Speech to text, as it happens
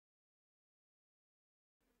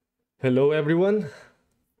Hello, everyone.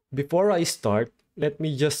 Before I start, let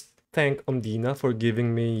me just thank Omdina for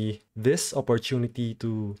giving me this opportunity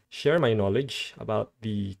to share my knowledge about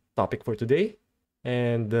the topic for today.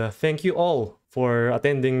 And thank you all for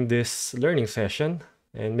attending this learning session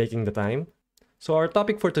and making the time. So, our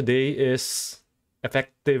topic for today is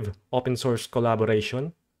effective open source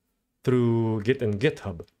collaboration through Git and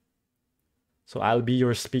GitHub. So, I'll be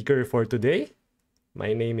your speaker for today.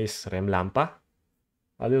 My name is Rem Lampa.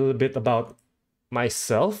 A little bit about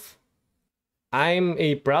myself. I'm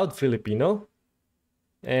a proud Filipino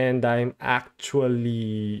and I'm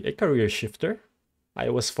actually a career shifter.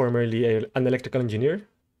 I was formerly an electrical engineer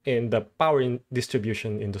in the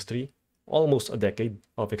distribution industry, almost a decade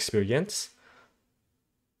of experience.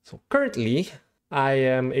 So currently, I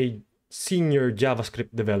am a senior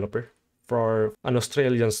JavaScript developer for an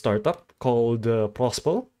Australian startup called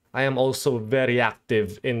Prospel. I am also very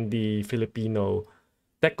active in the Filipino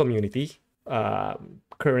tech community.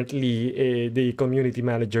 Currently the community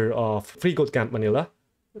manager of Free Code Camp Manila,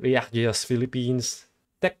 React.js Philippines,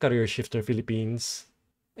 Tech Career Shifter Philippines,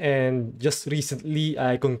 and just recently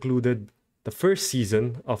I concluded the first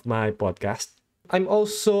season of my podcast. I'm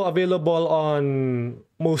also available on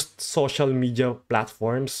most social media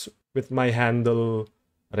platforms with my handle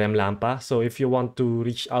Remlampa. So if you want to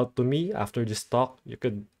reach out to me after this talk, you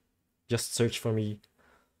could just search for me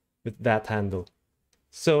with that handle.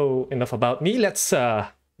 So enough about me. Let's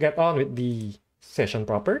get on with the session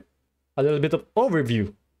proper. A little bit of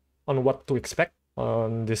overview on what to expect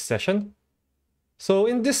on this session. So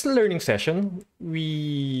in this learning session,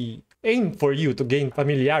 we aim for you to gain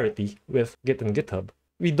familiarity with Git and GitHub.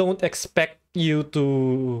 We don't expect you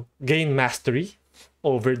to gain mastery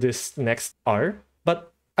over this next hour,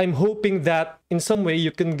 but I'm hoping that in some way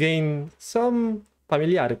you can gain some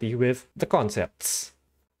familiarity with the concepts.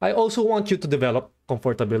 I also want you to develop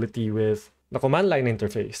comfortability with the command line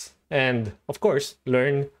interface and, of course,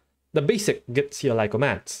 learn the basic Git CLI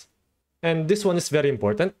commands. And this one is very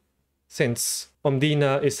important since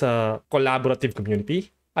Omdina is a collaborative community.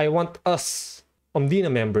 I want us,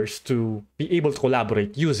 Omdina members, to be able to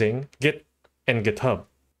collaborate using Git and GitHub.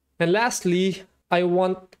 And lastly, I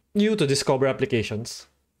want you to discover applications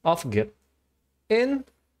of Git in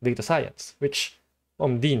data science, which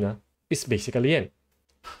Omdina is basically in.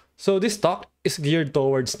 So this talk is geared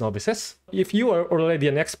towards novices. If you are already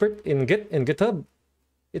an expert in Git and GitHub,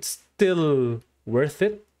 it's still worth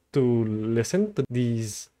it to listen to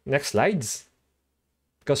these next slides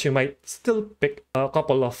because you might still pick a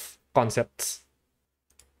couple of concepts.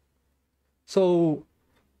 So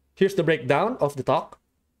here's the breakdown of the talk.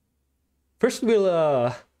 First,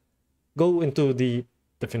 we'll go into the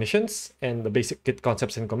definitions and the basic Git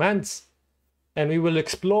concepts and commands, and we will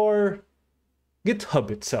explore GitHub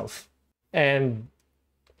itself and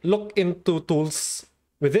look into tools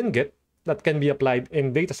within Git that can be applied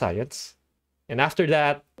in data science. And after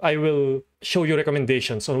that, I will show you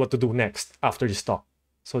recommendations on what to do next after this talk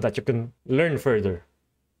so that you can learn further.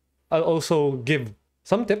 I'll also give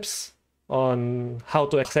some tips on how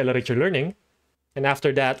to accelerate your learning. And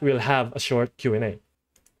after that, we'll have a short Q&A.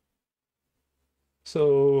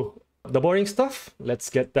 So the boring stuff, let's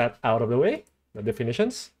get that out of the way, the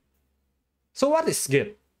definitions. So what is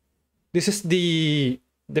Git? This is the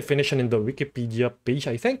definition in the Wikipedia page,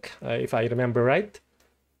 I think, if I remember right.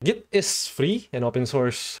 Git is free and open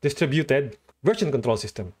source distributed version control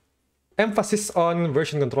system. Emphasis on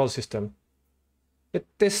version control system. It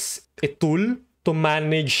is a tool to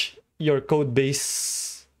manage your code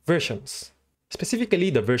base versions, specifically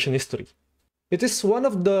the version history. It is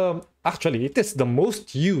it is the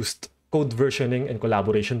most used code versioning and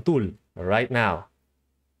collaboration tool right now.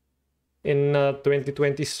 In a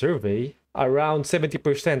 2020 survey, around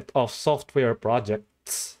 70% of software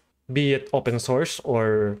projects, be it open source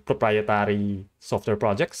or proprietary software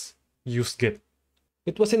projects, use Git.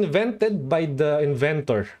 It was invented by the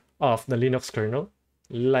inventor of the Linux kernel,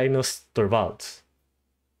 Linus Torvalds.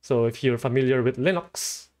 So if you're familiar with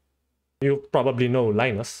Linux, you probably know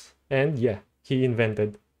Linus. And yeah, he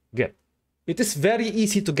invented Git. It is very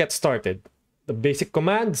easy to get started. The basic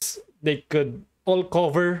commands, they could all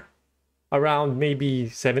cover around maybe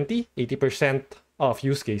 70-80% of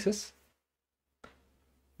use cases.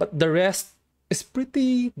 But the rest is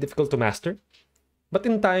pretty difficult to master. But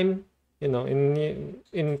in time,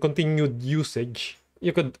 in continued usage,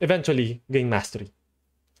 you could eventually gain mastery.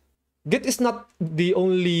 Git is not the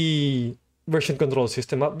only version control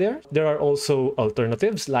system out there. There are also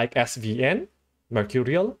alternatives like SVN,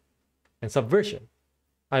 Mercurial, and Subversion.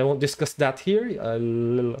 I won't discuss that here.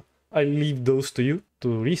 I'll leave those to you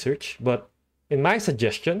to research. But in my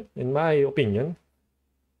suggestion, in my opinion,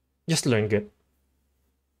 just learn Git.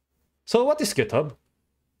 So what is GitHub?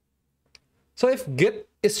 So if Git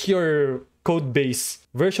is your code base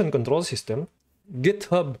version control system,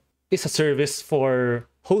 GitHub is a service for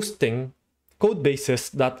hosting code bases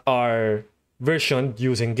that are versioned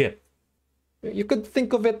using Git. You could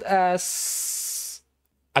think of it as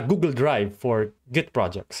a Google Drive for Git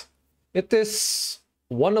projects. It is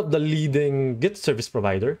one of the leading Git service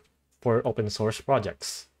provider for open source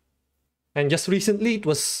projects. And just recently, it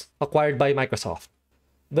was acquired by Microsoft.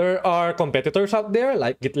 There are competitors out there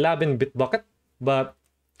like GitLab and Bitbucket, but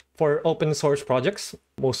for open source projects,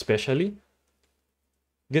 most especially,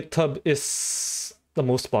 GitHub is the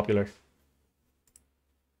most popular.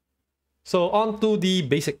 So on to the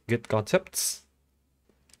basic Git concepts.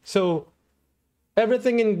 So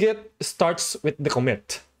everything in Git starts with the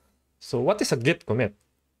commit. So what is a Git commit?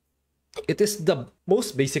 It is the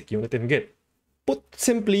most basic unit in Git. Put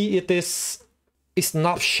simply, it is a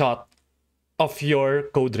snapshot of your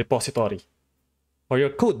code repository or your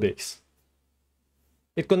code base.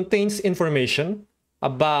 It contains information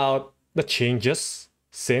about the changes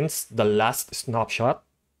since the last snapshot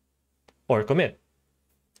or commit.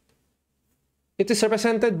 It is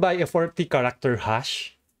represented by a 40-character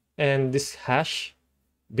hash, and this hash,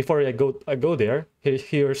 before I go there,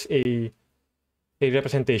 here's a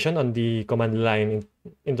representation on the command line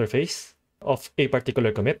interface of a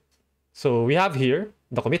particular commit. So we have here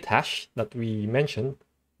the commit hash that we mentioned,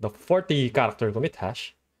 the 40-character commit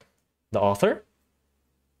hash, the author,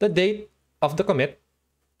 the date of the commit,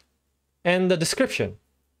 and the description.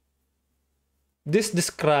 This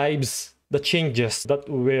describes the changes that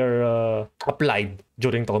were applied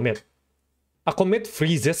during the commit. A commit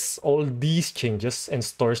freezes all these changes and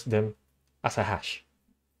stores them as a hash.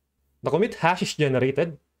 The commit hash is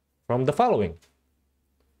generated from the following: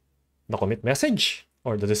 the commit message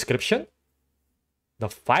or the description, the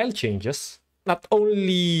file changes, not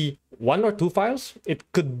only one or two files,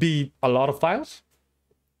 it could be a lot of files,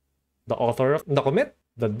 the author of the commit,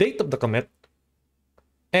 the date of the commit,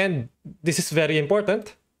 and this is very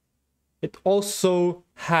important, it also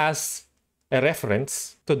has a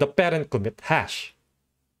reference to the parent commit hash.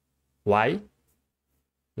 Why?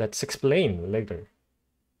 Let's explain later.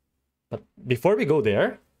 But before we go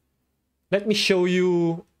there, let me show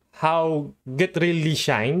you how Git really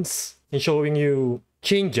shines in showing you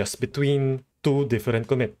changes between two different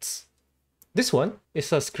commits. This one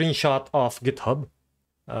is a screenshot of GitHub.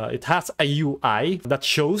 It has a UI that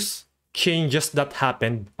shows changes that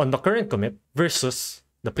happened on the current commit versus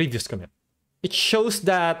the previous commit. It shows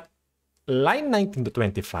that line 19 to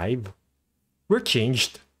 25 were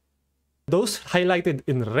changed. Those highlighted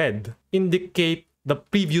in red indicate the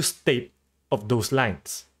previous state of those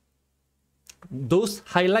lines. Those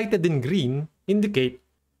highlighted in green indicate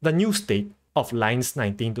the new state of lines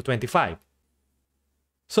 19 to 25.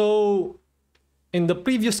 So in the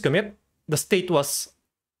previous commit, the state was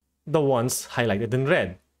the ones highlighted in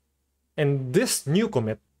red. And this new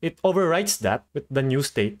commit, it overwrites that with the new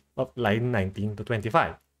state of line 19 to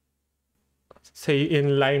 25. Say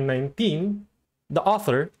in line 19, the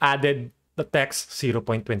author added the text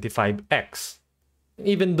 0.25x.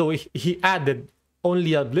 Even though he added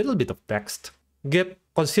only a little bit of text, Git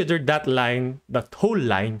considered that whole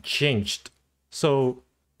line changed. So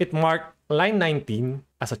it marked line 19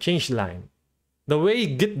 as a changed line. The way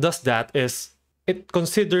Git does that is it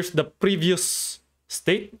considers the previous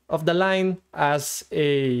state of the line as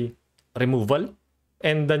a removal,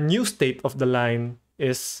 and the new state of the line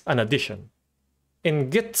is an addition. In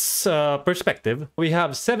Git's perspective, we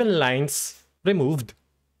have 7 lines removed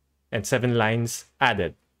and 7 lines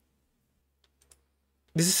added.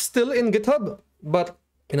 This is still in GitHub, but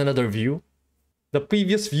in another view. The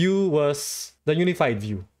previous view was the unified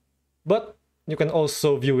view, but you can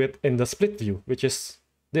also view it in the split view, which is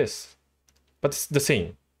this. But it's the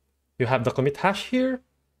same. You have the commit hash here,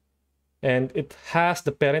 and it has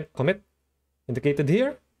the parent commit indicated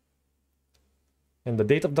here, and the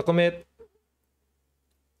date of the commit,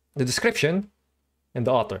 the description, and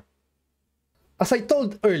the author. As I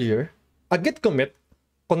told earlier, a Git commit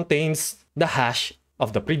contains the hash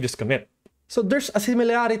of the previous commit. So there's a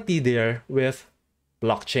similarity there with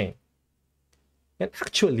blockchain. And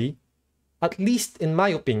actually, at least in my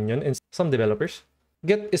opinion and some developers,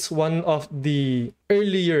 Git is one of the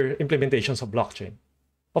earlier implementations of blockchain.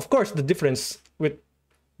 Of course, the difference with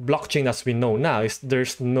blockchain as we know now is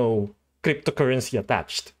there's no cryptocurrency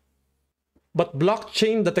attached. But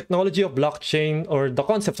blockchain, the technology of blockchain or the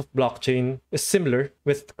concept of blockchain is similar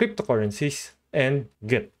with cryptocurrencies and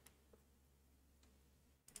Git.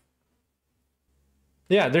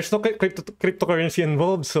 Yeah, there's no cryptocurrency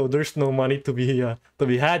involved, so there's no money to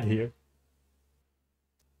be had here.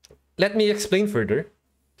 Let me explain further.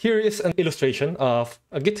 Here is an illustration of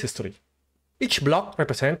a Git history. Each block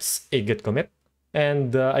represents a Git commit,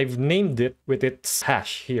 and I've named it with its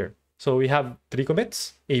hash here. So we have 3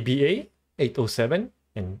 commits: ABA, 807,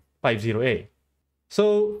 and 50A.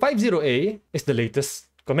 So 50A is the latest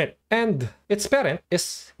commit, and its parent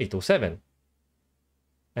is 807.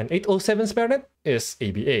 And 807's parent is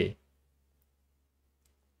ABA.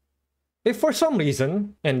 If for some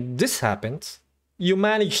reason, and this happens, you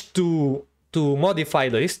manage to modify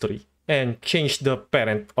the history and change the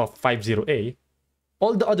parent of 50A,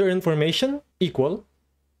 all the other information equal,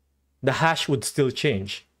 the hash would still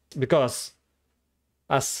change. Because,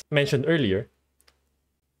 as mentioned earlier,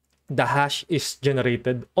 the hash is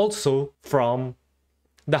generated also from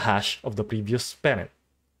the hash of the previous parent.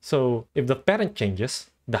 So if the parent changes,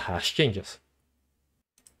 the hash changes.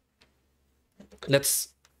 Let's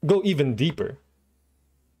go even deeper.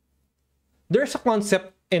 There's a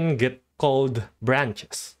concept in Git called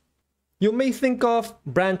branches. You may think of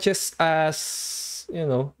branches as,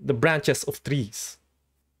 the branches of trees.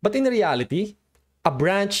 But in reality, a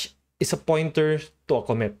branch is a pointer to a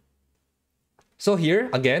commit. So here,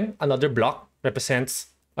 again, another block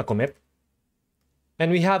represents a commit.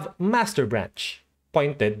 And we have master branch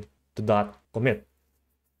pointed to that commit.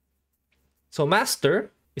 So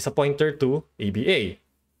master is a pointer to ABA.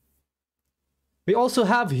 We also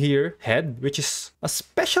have here head, which is a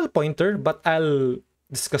special pointer, but I'll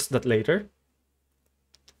discuss that later.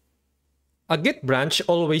 A Git branch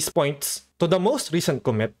always points to the most recent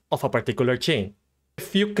commit of a particular chain.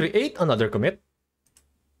 If you create another commit,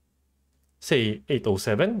 say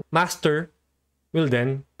 807, master will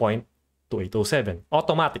then point to 807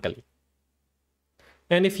 automatically.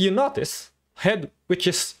 And if you notice, head, which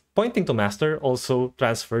is pointing to master, also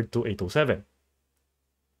transferred to 807.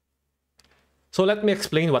 So let me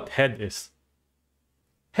explain what head is.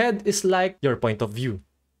 Head is like your point of view.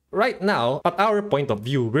 Right now, at our point of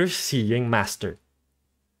view, we're seeing master.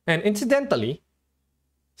 And incidentally,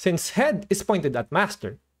 since head is pointed at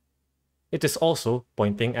master, it is also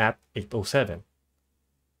pointing at 807.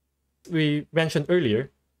 We mentioned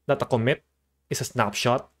earlier that a commit is a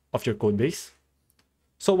snapshot of your codebase.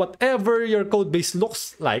 So whatever your codebase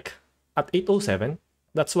looks like at 807,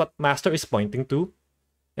 that's what master is pointing to.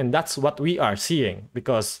 And that's what we are seeing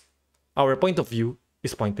because our point of view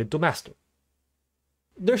is pointed to master.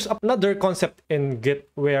 There's another concept in Git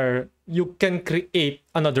where you can create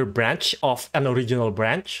another branch of an original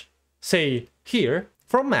branch. Say here,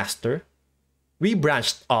 from master, we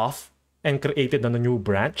branched off and created a new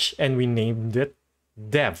branch and we named it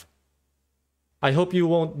dev. I hope you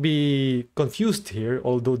won't be confused here,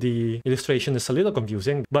 although the illustration is a little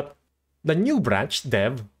confusing. But the new branch,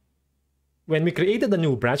 dev, when we created a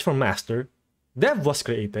new branch from master, dev was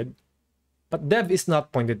created, but dev is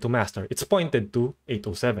not pointed to master. It's pointed to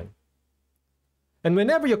 807. And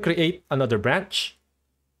whenever you create another branch,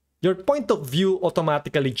 your point of view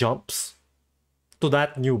automatically jumps to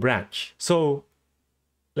that new branch. So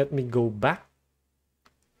let me go back.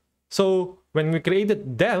 So when we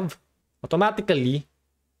created dev, automatically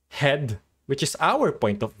head, which is our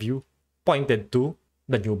point of view, pointed to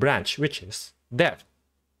the new branch, which is dev.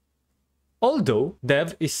 Although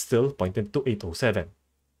dev is still pointed to 807.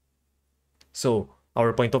 So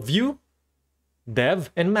our point of view,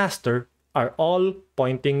 dev, and master are all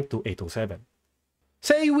pointing to 807.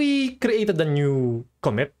 Say we created a new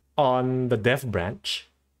commit on the dev branch.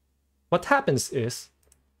 What happens is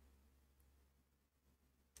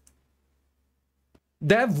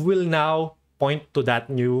dev will now point to that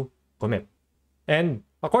new commit. And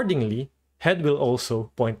accordingly, head will also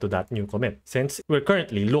point to that new commit since we're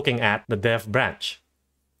currently looking at the dev branch.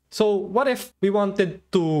 So what if we wanted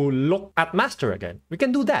to look at master again? We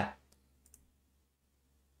can do that.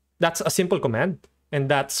 That's a simple command. And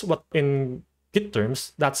that's what in Git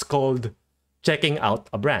terms, that's called checking out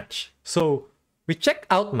a branch. So we check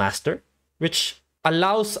out master, which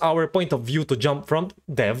allows our point of view to jump from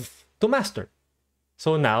dev to master.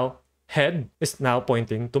 So now head is now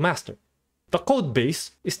pointing to master. The code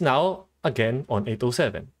base is now again on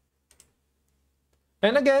 807.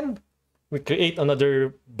 And again, we create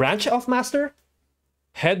another branch of master.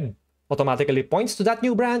 Head automatically points to that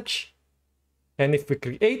new branch. And if we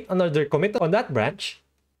create another commit on that branch,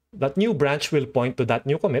 that new branch will point to that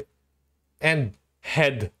new commit. And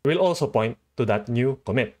head will also point to that new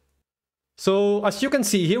commit. So as you can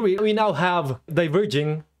see here, we now have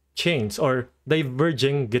diverging chains or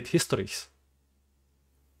diverging Git histories.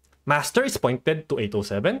 Master is pointed to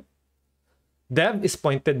 807. Dev is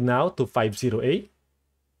pointed now to 50A.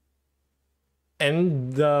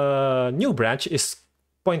 And the new branch is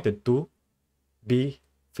pointed to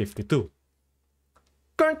B52.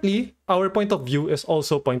 Currently, our point of view is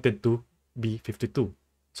also pointed to B52.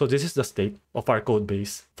 So this is the state of our code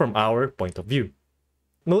base from our point of view.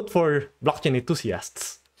 Note for blockchain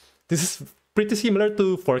enthusiasts, this is pretty similar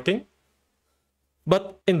to forking.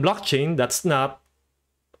 But in blockchain, that's not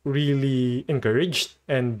really encouraged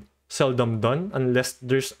and seldom done unless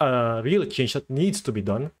there's a real change that needs to be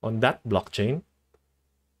done on that blockchain.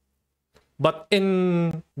 But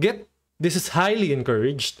in Git, this is highly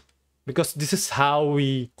encouraged because this is how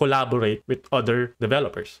we collaborate with other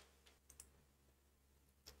developers.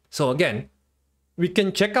 So again, we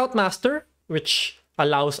can check out master, which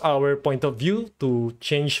allows our point of view to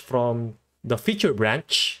change from the feature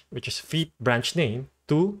branch, which is feat branch name,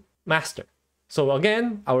 to master. So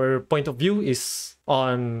again, our point of view is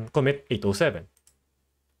on commit 807.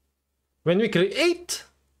 When we create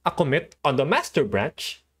a commit on the master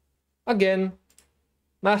branch, again,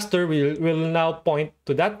 master will now point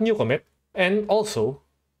to that new commit, and also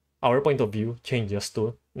our point of view changes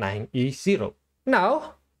to 9E0.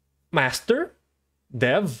 Now, master,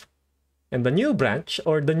 dev, and the new branch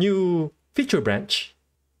or the new feature branch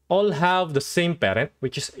all have the same parent,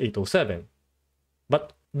 which is 807.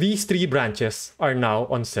 But these three branches are now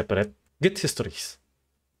on separate Git histories.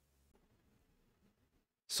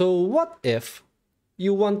 So what if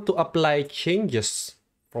you want to apply changes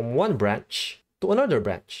from one branch to another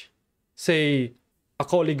branch? Say a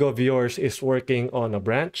colleague of yours is working on a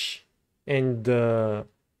branch and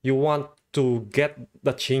you want to get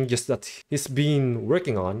the changes that he's been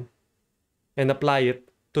working on and apply it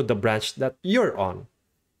to the branch that you're on.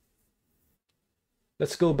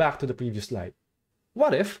 Let's go back to the previous slide.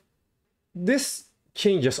 What if these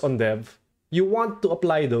changes on dev, you want to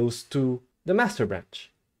apply those to the master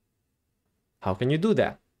branch? How can you do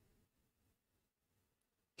that?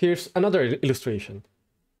 Here's another illustration.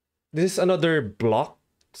 This is another block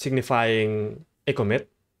signifying a commit.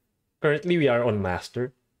 Currently, we are on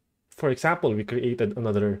master. For example, we created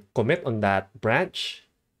another commit on that branch,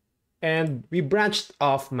 and we branched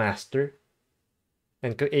off master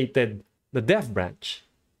and created the dev branch.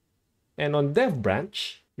 And on dev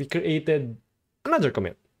branch, we created another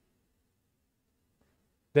commit.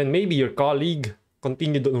 Then maybe your colleague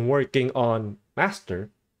continued on working on master,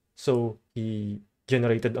 so he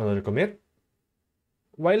generated another commit.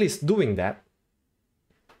 While he's doing that,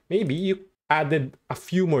 maybe you added a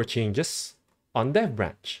few more changes on dev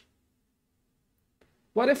branch.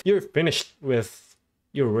 What if you're finished with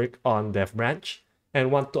your work on dev branch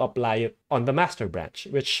and want to apply it on the master branch,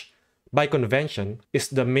 which by convention is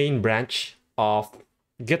the main branch of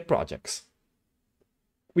Git projects?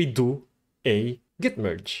 We do a Git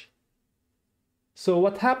merge. So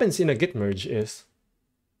what happens in a Git merge is,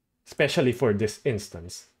 especially for this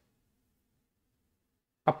instance,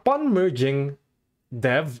 upon merging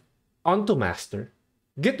dev onto master,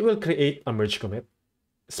 Git will create a merge commit,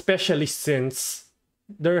 especially since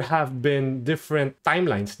there have been different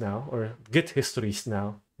timelines now, or Git histories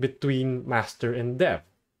now, between master and dev.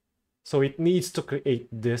 So it needs to create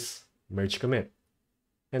this merge commit.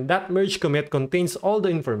 And that merge commit contains all the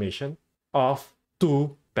information of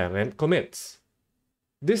two parent commits.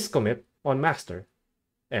 This commit on master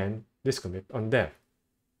and this commit on dev.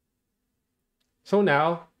 So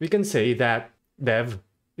now we can say that dev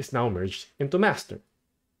is now merged into master.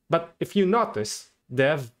 But if you notice,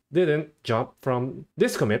 dev didn't jump from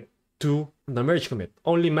this commit to the merge commit.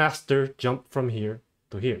 Only master jumped from here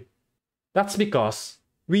to here. That's because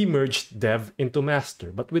we merged dev into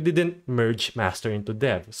master, but we didn't merge master into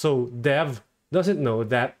dev. So dev doesn't know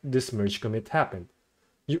that this merge commit happened.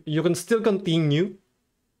 You can still continue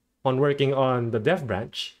on working on the dev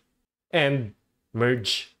branch and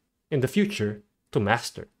merge in the future to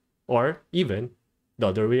master, or even the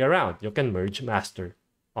other way around. You can merge master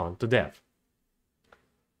onto dev.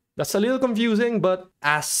 That's a little confusing, but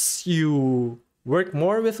as you work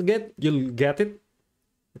more with Git, you'll get it.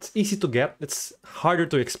 It's easy to get, it's harder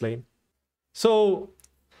to explain. So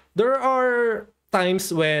there are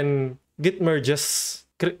times when Git merges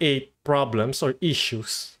create problems or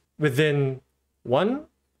issues within one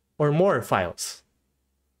or more files.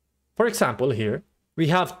 For example, here, we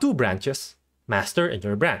have two branches, master and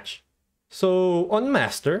your branch. So on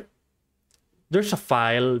master, there's a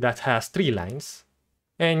file that has 3 lines,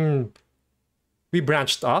 and we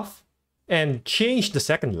branched off and changed the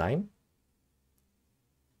second line.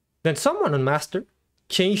 Then someone on master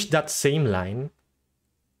changed that same line.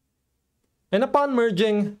 And upon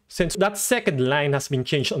merging, since that second line has been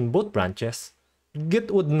changed on both branches,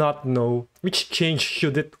 Git would not know which change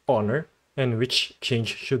should it honor and which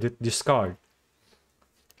change should it discard.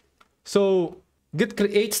 So Git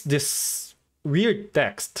creates this weird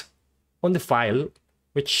text on the file,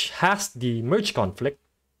 which has the merge conflict.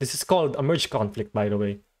 This is called a merge conflict, by the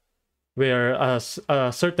way, where a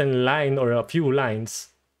certain line or a few lines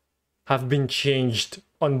have been changed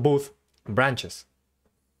on both branches.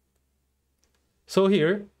 So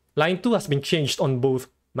here, line 2 has been changed on both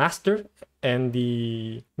master and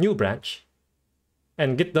the new branch,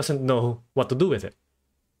 and Git doesn't know what to do with it.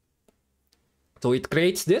 So it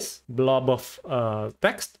creates this blob of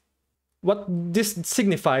text. What this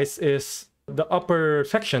signifies is the upper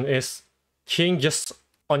section is changes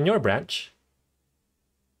on your branch,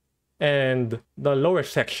 and the lower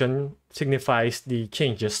section signifies the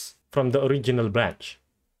changes from the original branch.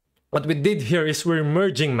 What we did here is we're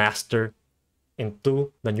merging master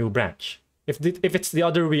into the new branch. If it's the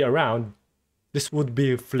other way around, this would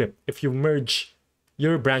be flipped. If you merge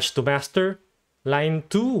your branch to master, line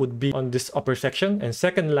 2 would be on this upper section, and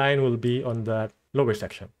second line will be on that lower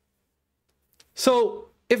section. So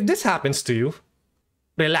if this happens to you,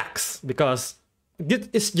 relax, because Git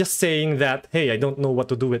is just saying that, hey, I don't know what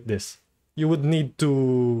to do with this. You would need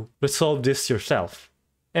to resolve this yourself.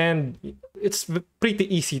 And it's pretty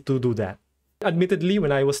easy to do that. Admittedly,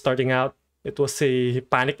 when I was starting out, it was a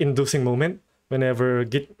panic-inducing moment whenever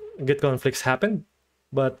Git conflicts happened.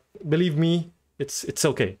 But believe me, it's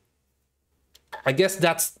okay. I guess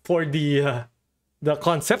that's for the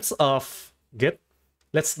concepts of Git.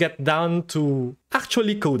 Let's get down to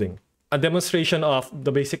actually coding, a demonstration of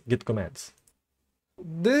the basic Git commands.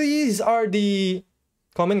 These are the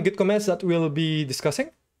common Git commands that we'll be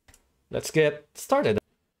discussing. Let's get started.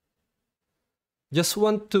 Just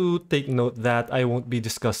want to take note that I won't be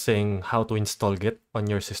discussing how to install Git on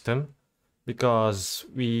your system because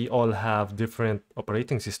we all have different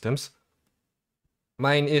operating systems.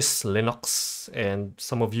 Mine is Linux, and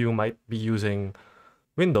some of you might be using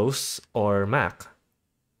Windows or Mac.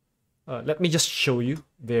 Let me just show you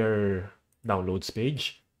their downloads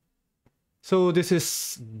page. So this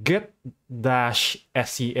is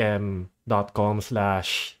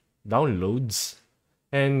git-sem.com/downloads,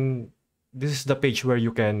 and this is the page where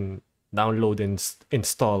you can download and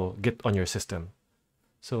install Git on your system.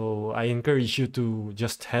 So I encourage you to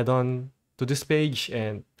just head on to this page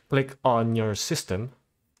and click on your system.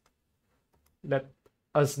 Let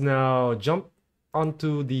us now jump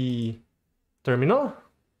onto the terminal.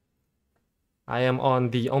 I am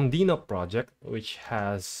on the Omdino project, which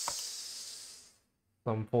has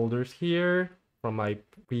some folders here from my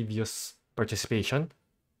previous participation.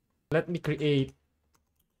 Let me create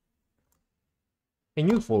a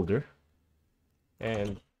new folder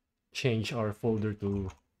and change our folder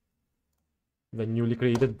to the newly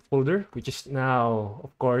created folder, which is now,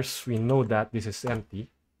 of course, we know that this is empty.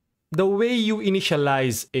 The way you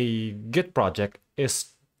initialize a Git project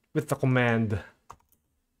is with the command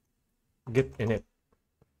git init.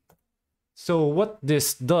 So what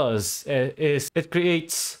this does is it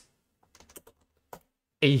creates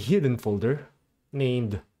a hidden folder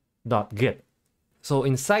named .git. So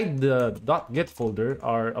inside the .git folder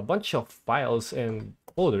are a bunch of files and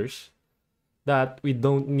folders that we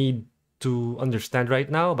don't need to understand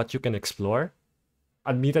right now, but you can explore.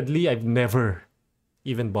 Admittedly, I've never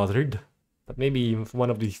even bothered, but maybe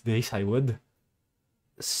one of these days I would.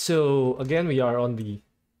 So again, we are on the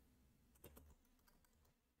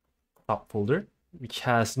top folder, which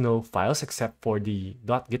has no files except for the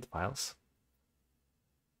 .git files.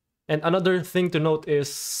 And another thing to note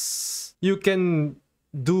is you can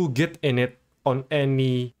do git init on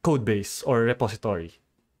any code base or repository.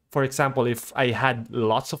 For example, if I had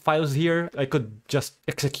lots of files here, I could just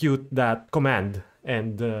execute that command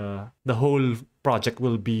and the whole project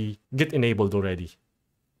will be Git enabled already.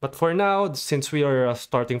 But for now, since we are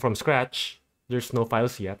starting from scratch, there's no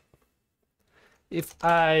files yet. If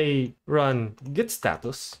I run git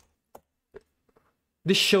status,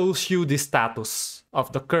 this shows you the status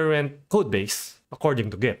of the current code base according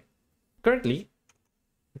to Git. Currently,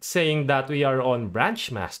 it's saying that we are on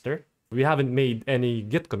branch master. We haven't made any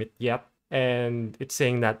Git commit yet, and it's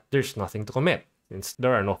saying that there's nothing to commit since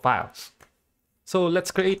there are no files. So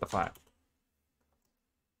let's create a file.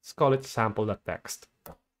 Let's call it sample.txt.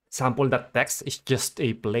 Sample.txt is just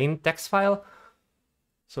a plain text file.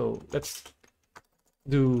 So let's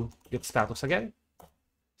do git status again.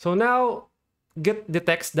 So now Git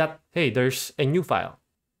detects that, hey, there's a new file.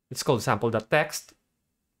 It's called sample.txt,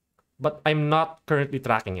 but I'm not currently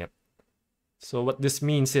tracking it. So what this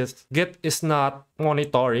means is Git is not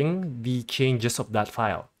monitoring the changes of that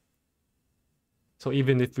file. So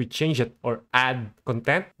even if we change it or add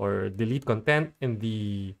content or delete content in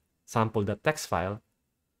the sample.txt file,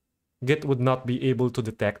 Git would not be able to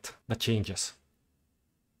detect the changes.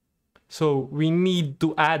 So we need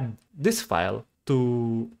to add this file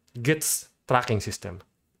to Git's tracking system.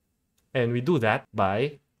 And we do that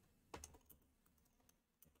by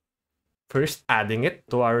first adding it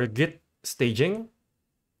to our Git staging.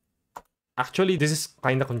 Actually, this is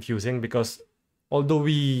kind of confusing because although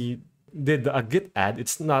we did a Git add,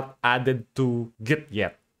 it's not added to Git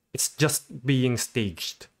yet. It's just being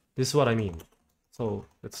staged. This is what I mean. So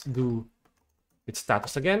let's do Git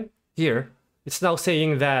status again. Here, it's now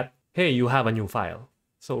saying that, hey, you have a new file.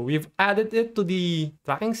 So we've added it to the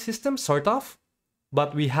tracking system, sort of,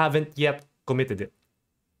 but we haven't yet committed it.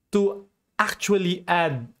 To actually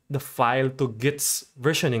add the file to Git's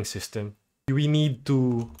versioning system, we need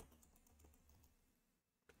to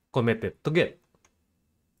commit it to Git.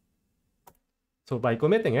 So by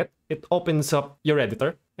committing it, it opens up your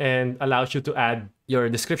editor and allows you to add your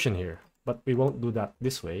description here. But we won't do that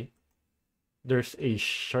this way. There's a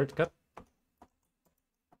shortcut.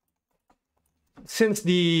 Since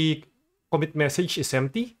the commit message is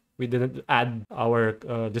empty, we didn't add our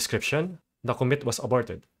description. The commit was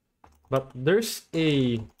aborted. But there's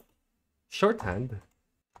a shorthand.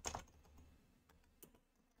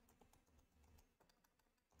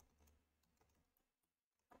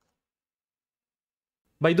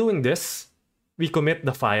 By doing this, we commit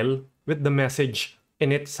the file with the message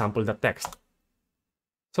in it sample.txt.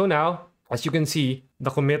 So now, as you can see, the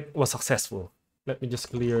commit was successful. Let me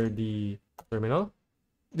just clear the terminal.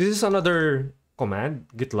 This is another command,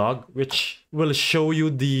 git log, which will show you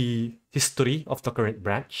the history of the current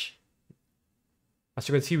branch. As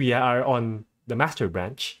you can see, we are on the master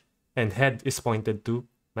branch and head is pointed to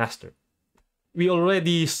master. We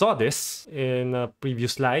already saw this in a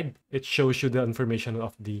previous slide. It shows you the information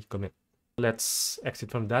of the commit. Let's exit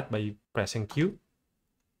from that by pressing Q.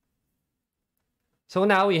 So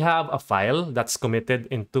now we have a file that's committed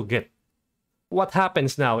into Git. What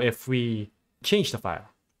happens now if we change the file?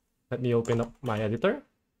 Let me open up my editor.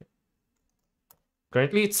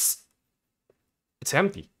 Currently, it's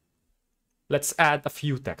empty. Let's add a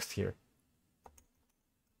few text here.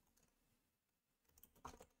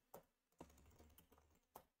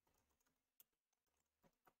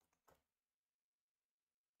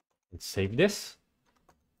 Let's save this.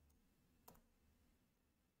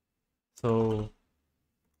 So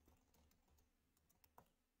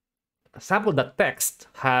sample.txt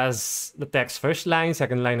has the text first line,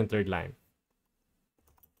 second line, and third line.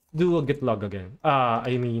 Do a git log again.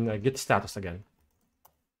 Git status again.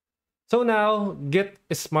 So now Git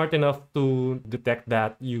is smart enough to detect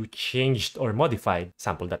that you changed or modified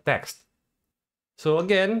sample.txt. So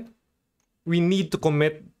again, we need to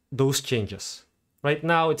commit those changes. Right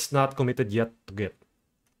now, it's not committed yet to Git.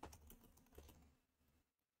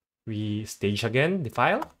 We stage again the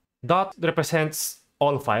file. Dot represents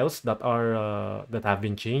all files that are that have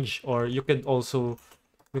been changed, or you could also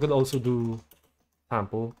do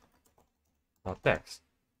sample.txt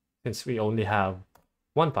since we only have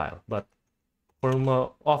one file. But for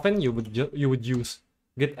more often, you would use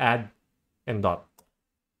git add and dot.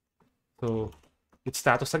 So git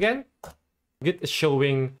status again. Git is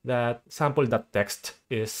showing that sample.txt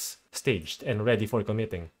is staged and ready for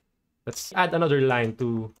committing. Let's add another line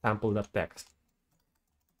to sample.txt.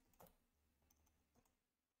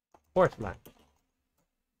 Fourth line.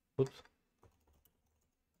 Oops.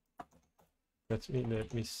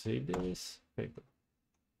 Let me save this. Okay, good.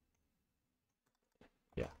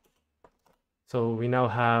 Yeah. So we now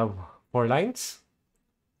have 4 lines.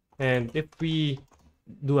 And if we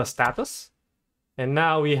do a status, and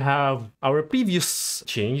now we have our previous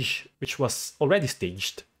change, which was already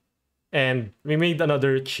staged. And we made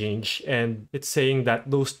another change, and it's saying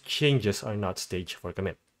that those changes are not staged for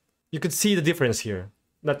commit. You could see the difference here,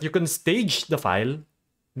 that you can stage the file,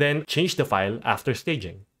 then change the file after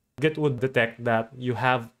staging. Git would detect that you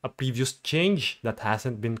have a previous change that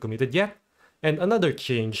hasn't been committed yet, and another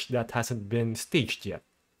change that hasn't been staged yet.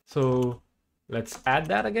 So let's add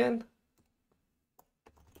that again.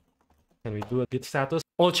 And we do a git status.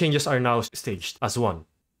 All changes are now staged as one.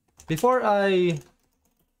 Before I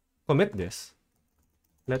commit this,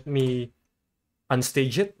 let me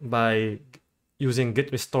unstage it by using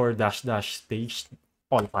git restore -- stage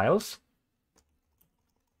all files.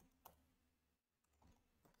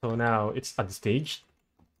 So now it's unstaged.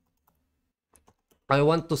 I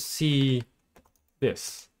want to see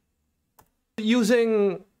this.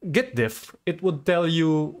 Using git diff, it would tell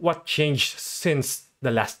you what changed since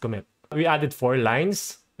the last commit. We added 4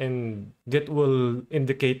 lines, and Git will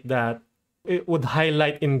indicate that it would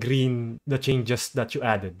highlight in green the changes that you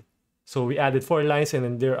added. So we added 4 lines, and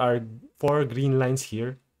then there are 4 green lines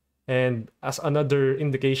here. And as another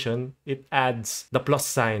indication, it adds the plus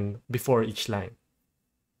sign before each line.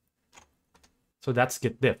 So that's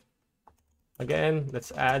git diff. Again,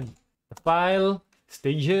 let's add the file,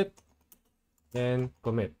 stage it, then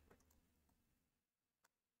commit.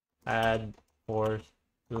 Add fourth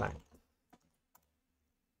line.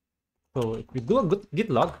 So if we do a git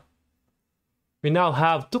log, we now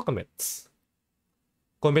have two commits.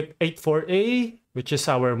 Commit 84A, which is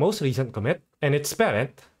our most recent commit, and its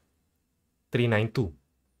parent, 392.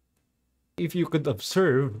 If you could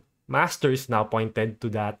observe, master is now pointed to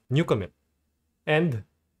that new commit. And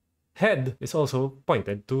head is also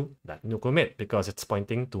pointed to that new commit because it's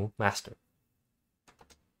pointing to master.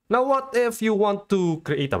 Now, what if you want to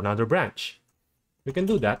create another branch? We can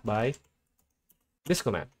do that by this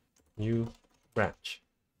command, new branch.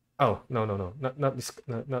 Oh, no, not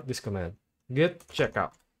this command. Git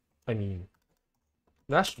checkout. I mean,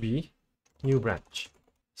 -b, new branch.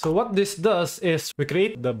 So what this does is we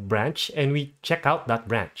create the branch and we check out that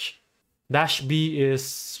branch. -b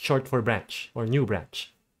is short for branch or new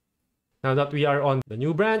branch. Now that we are on the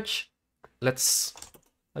new branch, let's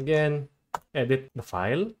again edit the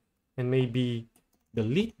file and maybe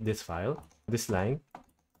delete this file, this line.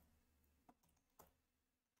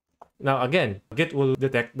 Now again, Git will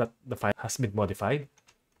detect that the file has been modified.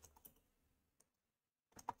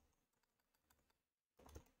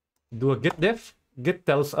 Do a git diff. Git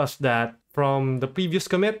tells us that from the previous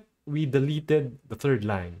commit, we deleted the third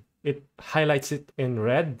line. It highlights it in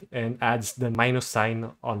red and adds the minus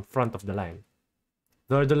sign on front of the line.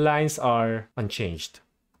 The other lines are unchanged.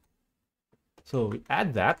 So we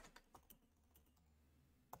add that.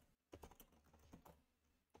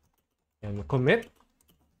 And commit,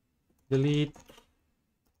 delete,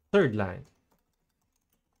 third line.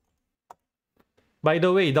 By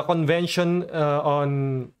the way, the convention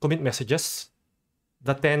on commit messages,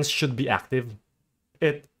 the tense should be active.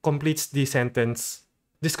 It completes the sentence,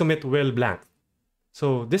 this commit will blank.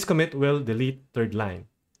 So this commit will delete third line.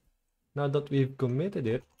 Now that we've committed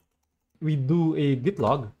it, we do a git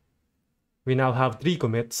log. We now have 3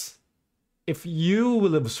 commits. If you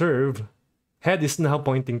will observe, head is now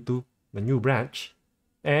pointing to the new branch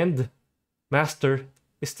and master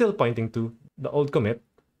is still pointing to the old commit.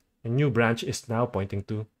 And new branch is now pointing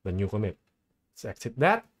to the new commit. Let's exit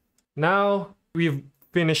that. Now we've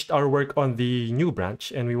finished our work on the new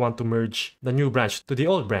branch and we want to merge the new branch to the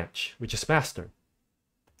old branch, which is master.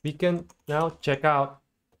 We can now check out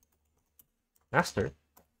master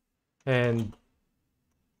and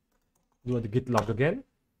do the git log again.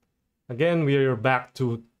 Again, we're back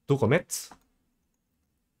to 2 commits.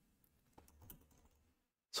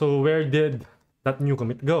 So where did that new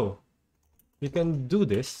commit go? We can do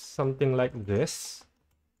this, something like this.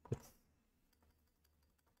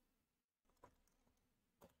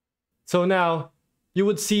 So now you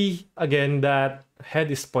would see again that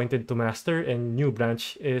head is pointed to master and new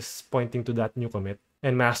branch is pointing to that new commit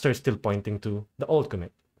and master is still pointing to the old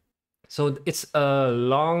commit. So it's a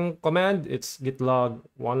long command. It's git log,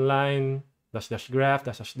 1 line, --graph,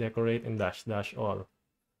 --decorate, and --all.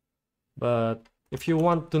 But if you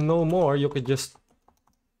want to know more, you could just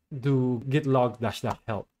do git log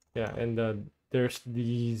 --help. Yeah, and there's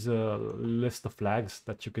these list of flags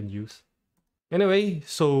that you can use. Anyway,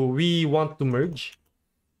 so we want to merge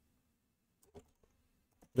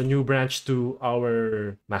the new branch to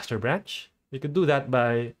our master branch. We could do that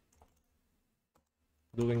by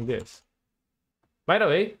doing this. By the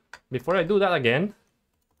way, before I do that again,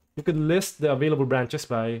 you could list the available branches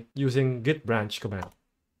by using git branch command.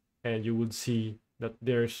 And you would see that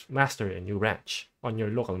there's master and new branch on your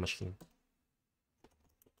local machine.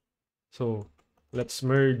 So let's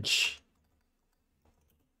merge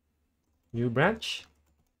new branch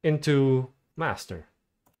into master.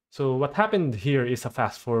 So what happened here is a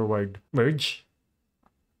fast forward merge.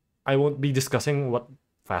 I won't be discussing what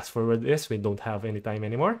fast forward is. We don't have any time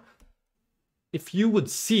anymore. If you would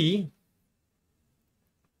see,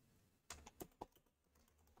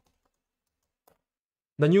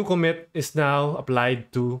 the new commit is now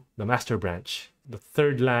applied to the master branch. The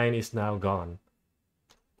third line is now gone.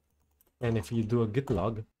 And if you do a git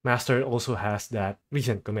log, master also has that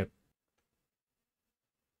recent commit.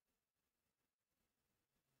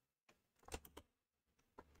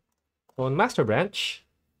 On master branch,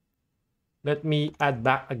 let me add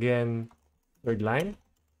back again third line.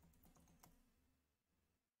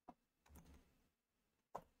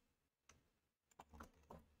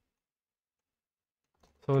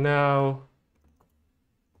 So now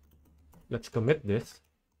let's commit this.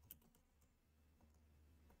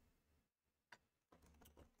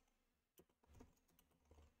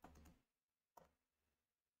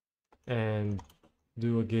 and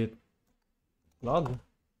do a git log.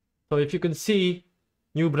 So if you can see,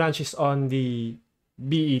 new branch is on the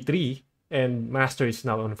BE3 and master is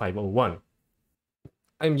now on 501.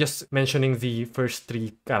 I'm just mentioning the first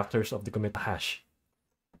 3 characters of the commit hash.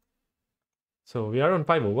 So we are on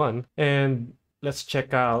 501 and let's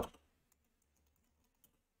check out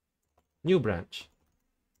new branch.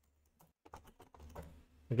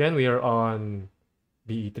 Again, we are on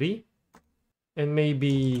BE3 and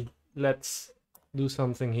maybe let's do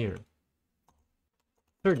something here.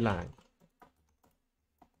 Third line.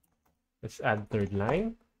 Let's add third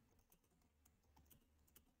line.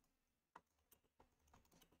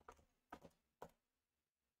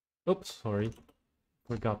 Oops, sorry.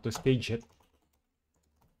 Forgot to stage it.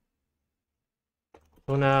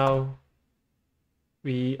 So now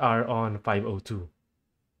we are on 502.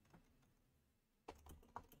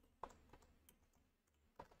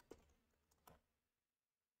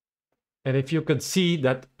 And if you could see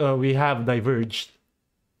that we have diverged,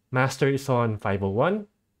 master is on 501,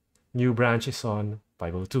 new branch is on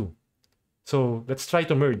 502. So let's try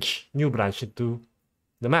to merge new branch into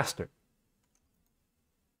the master.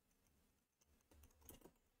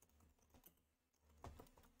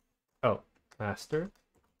 Oh, master.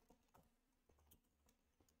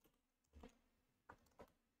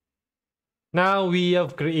 Now we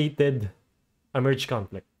have created a merge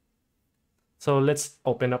conflict. So let's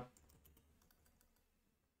open up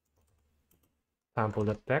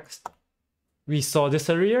sample.txt. We saw this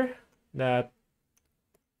earlier that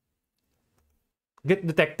Git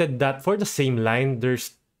detected that for the same line,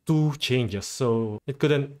 there's 2 changes. So it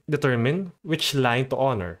couldn't determine which line to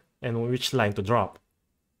honor and which line to drop.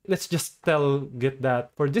 Let's just tell Git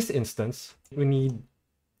that for this instance, we need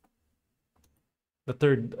the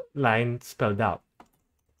third line spelled out.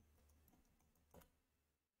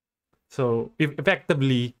 So we've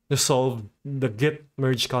effectively resolved the Git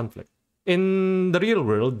merge conflict. In the real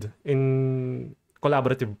world, in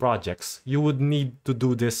collaborative projects, you would need to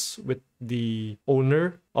do this with the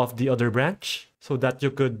owner of the other branch so that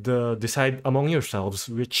you could decide among yourselves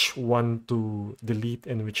which one to delete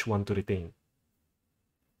and which one to retain.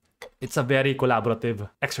 It's a very collaborative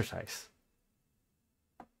exercise.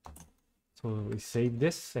 So we save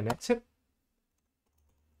this and exit.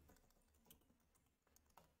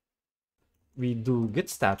 We do git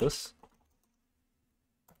status.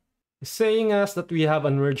 It's saying us that we have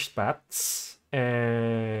unmerged paths,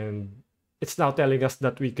 and it's now telling us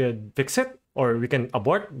that we could fix it, or we can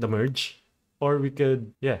abort the merge, or we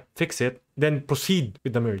could, fix it, then proceed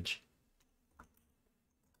with the merge.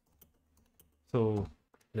 So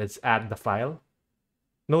let's add the file.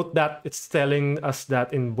 Note that it's telling us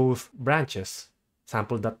that in both branches,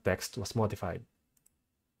 sample.txt was modified.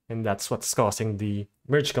 And that's what's causing the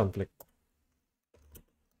merge conflict.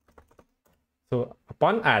 So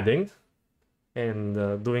upon adding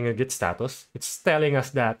and doing a git status, it's telling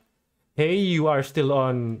us that, hey, you are still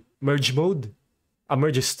on merge mode. A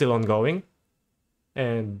merge is still ongoing.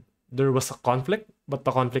 And there was a conflict, but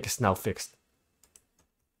the conflict is now fixed.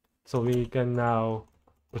 So we can now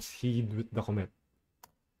proceed with the commit.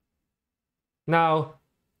 Now,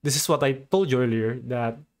 this is what I told you earlier,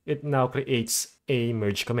 that it now creates a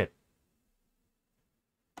merge commit.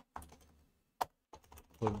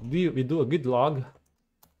 So we do a git log.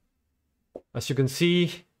 As you can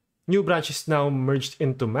see, new branch is now merged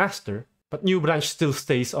into master, but new branch still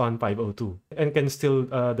stays on 502 and can still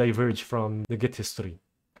diverge from the git history.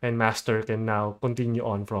 And master can now continue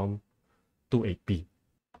on from 28p.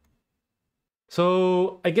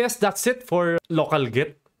 So I guess that's it for local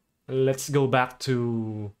git. Let's go back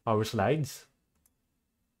to our slides.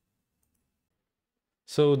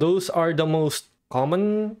 So those are the most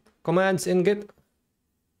common commands in Git.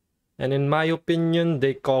 And in my opinion,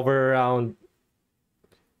 they cover around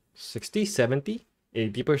 60, 70,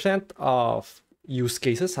 80% of use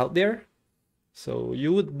cases out there. So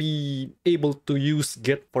you would be able to use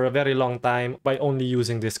Git for a very long time by only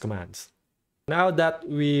using these commands. Now that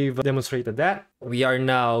we've demonstrated that, we are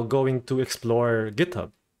now going to explore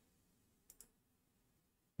GitHub,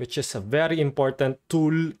 which is a very important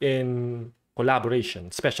tool in collaboration,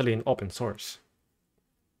 especially in open source.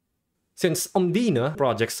 Since Omdina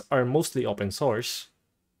projects are mostly open source,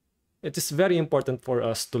 it is very important for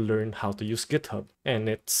us to learn how to use GitHub and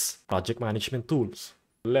its project management tools.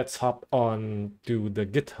 Let's hop on to the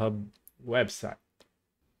GitHub website.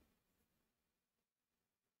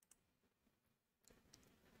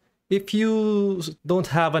 If you don't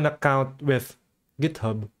have an account with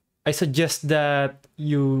GitHub, I suggest that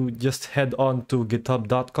you just head on to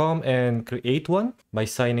github.com and create one by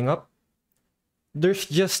signing up. There's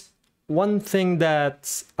just one thing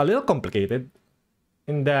that's a little complicated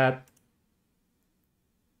in that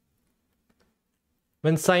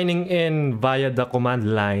when signing in via the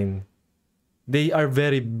command line, they are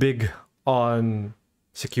very big on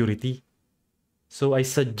security. So I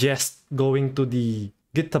suggest going to the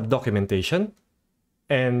GitHub documentation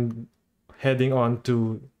and heading on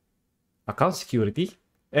to account security,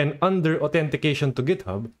 and under authentication to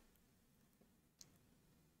GitHub,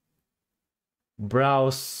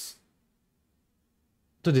 browse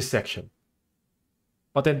to this section,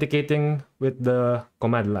 authenticating with the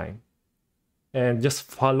command line, and just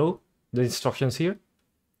follow the instructions here.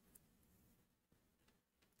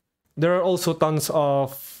 There are also tons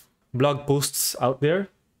of blog posts out there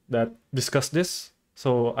that discuss this,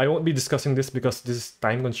 so I won't be discussing this because this is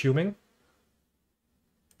time consuming.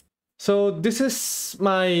 So this is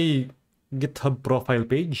my GitHub profile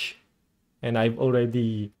page, and I've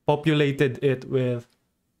already populated it with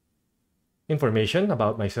information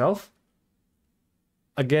about myself.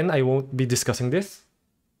 Again, I won't be discussing this.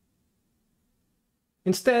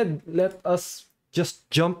 Instead, let us just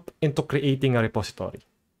jump into creating a repository.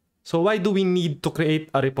 So why do we need to create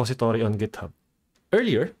a repository on GitHub?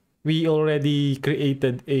 Earlier, we already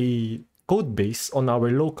created a code base on our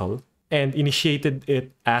local and initiated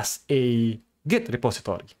it as a Git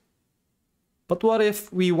repository. But what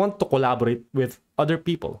if we want to collaborate with other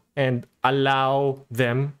people and allow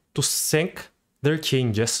them to sync their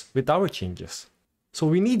changes with our changes? So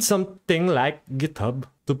we need something like GitHub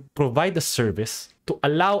to provide a service to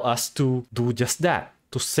allow us to do just that,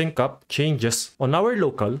 to sync up changes on our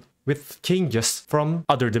local with changes from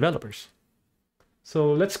other developers.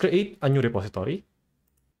 So let's create a new repository.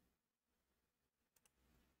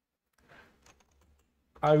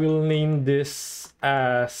 I will name this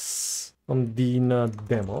as Ondina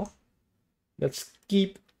Demo. Let's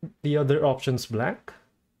keep the other options blank.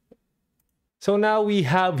 So now we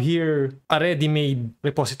have here a ready-made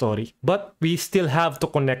repository, but we still have to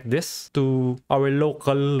connect this to our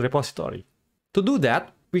local repository. To do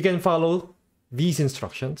that, we can follow these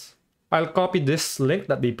instructions. I'll copy this link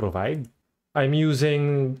that they provide. I'm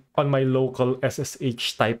using on my local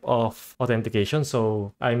SSH type of authentication,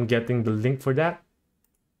 so I'm getting the link for that.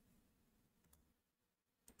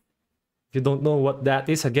 If you don't know what that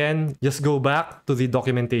is, again, just go back to the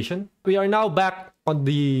documentation. We are now back on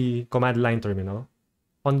the command line terminal.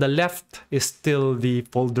 On the left is still the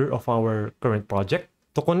folder of our current project.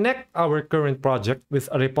 To connect our current project with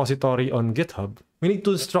a repository on GitHub, we need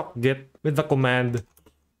to instruct Git with the command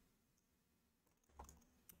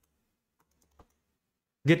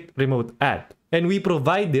git remote add. And we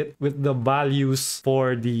provide it with the values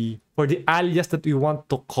for the alias that we want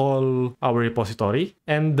to call our repository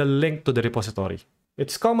and the link to the repository.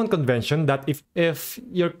 It's common convention that if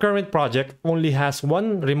your current project only has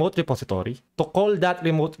one remote repository, to call that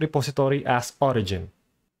remote repository as origin.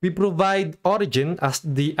 We provide origin as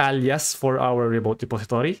the alias for our remote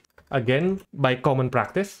repository, again, by common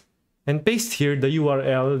practice, and paste here the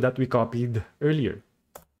URL that we copied earlier.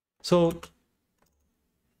 So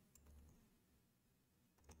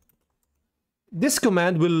this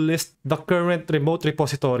command will list the current remote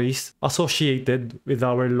repositories associated with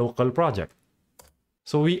our local project.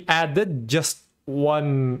 So we added just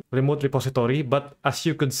one remote repository, but as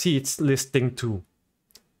you could see, it's listing two.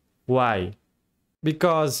 Why?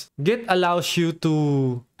 Because Git allows you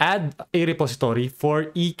to add a repository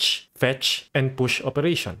for each fetch and push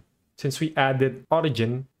operation. Since we added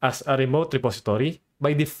origin as a remote repository,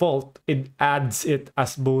 by default, it adds it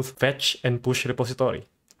as both fetch and push repository,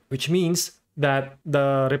 which means that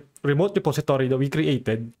the remote repository that we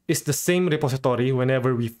created is the same repository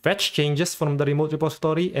whenever we fetch changes from the remote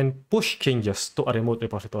repository and push changes to a remote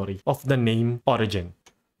repository of the name origin.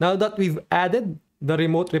 Now that we've added the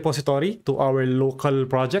remote repository to our local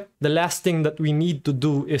project, the last thing that we need to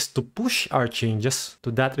do is to push our changes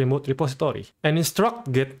to that remote repository and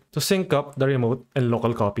instruct Git to sync up the remote and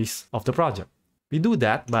local copies of the project. We do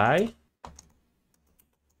that by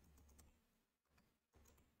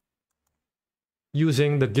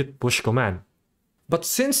using the git push command. But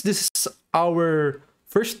since this is our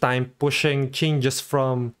first time pushing changes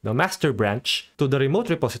from the master branch to the remote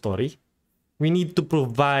repository, we need to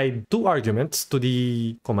provide two arguments to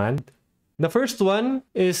the command. The first one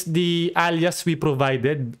is the alias we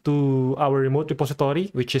provided to our remote repository,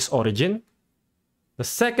 which is origin. The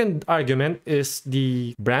second argument is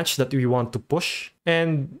the branch that we want to push,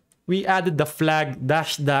 and we added the flag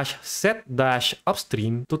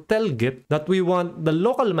 --set--upstream to tell Git that we want the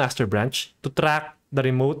local master branch to track the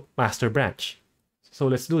remote master branch. So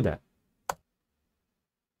let's do that.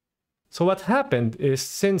 So what happened is,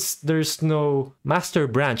 since there's no master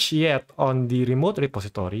branch yet on the remote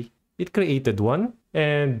repository, it created one.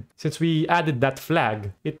 And since we added that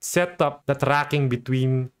flag, it set up the tracking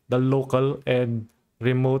between the local and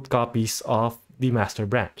remote copies of the master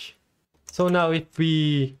branch. So now if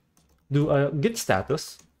we do a git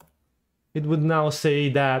status, it would now say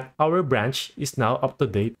that our branch is now up to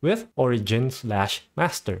date with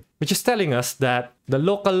origin/master, which is telling us that the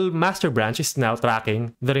local master branch is now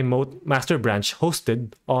tracking the remote master branch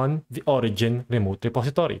hosted on the origin remote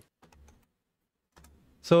repository.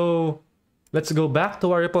 So let's go back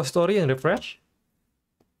to our repository and refresh.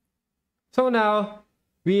 So now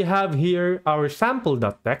we have here our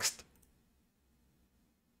sample.txt,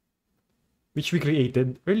 which we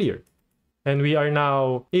created earlier. And we are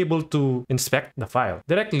now able to inspect the file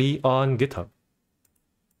directly on GitHub.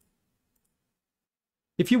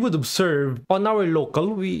 If you would observe, on our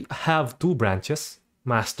local, we have two branches,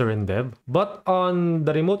 master and dev. But on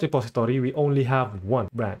the remote repository, we only have one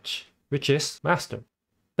branch, which is master.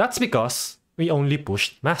 That's because we only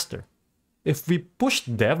pushed master. If we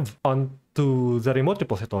pushed dev onto the remote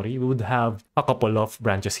repository, we would have a couple of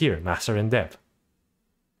branches here, master and dev.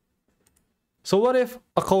 So what if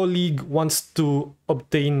a colleague wants to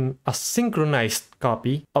obtain a synchronized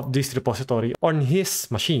copy of this repository on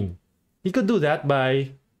his machine? He could do that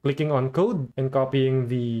by clicking on code and copying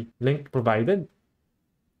the link provided.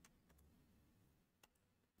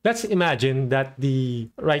 Let's imagine that the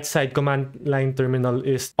right side command line terminal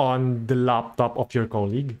is on the laptop of your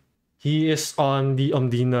colleague. He is on the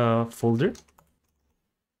Omdina folder.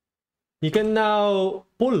 You can now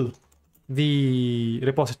pull the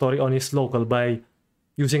repository on his local by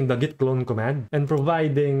using the git clone command and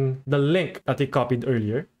providing the link that he copied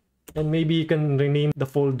earlier. And maybe you can rename the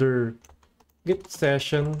folder git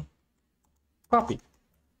session copy.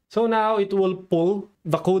 So now it will pull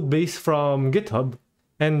the code base from GitHub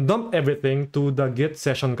and dump everything to the git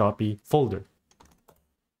session copy folder.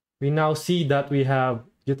 We now see that we have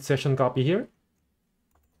git session copy here.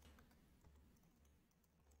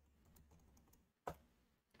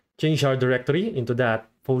 Change our directory into that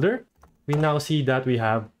folder. We now see that we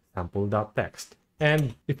have sample.txt.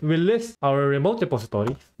 And if we list our remote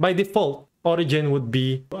repository, by default, origin would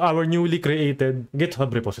be our newly created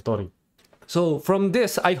GitHub repository. So from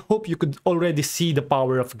this, I hope you could already see the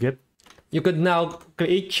power of Git. You could now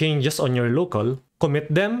create changes on your local,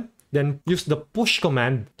 commit them, then use the push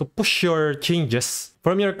command to push your changes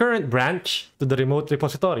from your current branch to the remote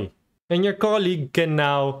repository. And your colleague can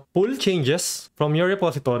now pull changes from your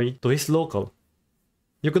repository to his local.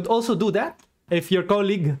 You could also do that. If your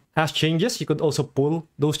colleague has changes, you could also pull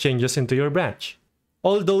those changes into your branch.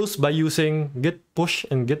 All those by using git push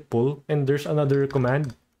and git pull. And there's another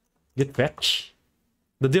command, git fetch.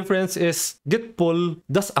 The difference is git pull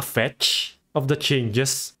does a fetch of the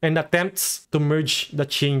changes and attempts to merge the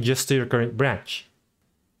changes to your current branch,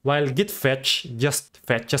 while git fetch just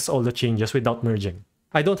fetches all the changes without merging.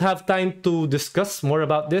 I don't have time to discuss more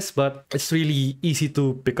about this, but it's really easy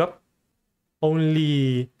to pick up.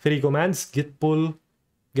 Only 3 commands: git pull,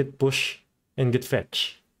 git push, and git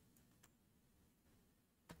fetch.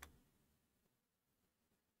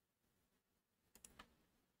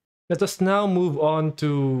 Let us now move on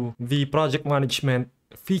to the project management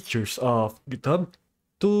features of GitHub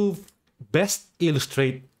to best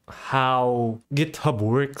illustrate how GitHub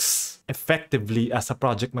works effectively as a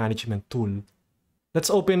project management tool. Let's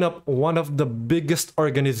open up one of the biggest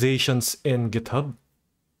organizations in GitHub,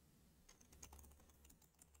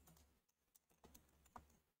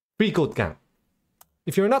 FreeCodeCamp.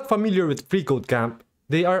 If you're not familiar with FreeCodeCamp,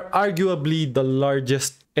 they are arguably the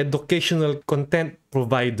largest educational content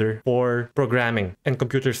provider for programming and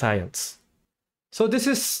computer science. So this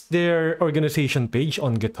is their organization page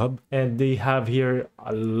on GitHub, and they have here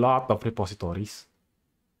a lot of repositories.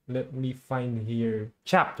 Let me find here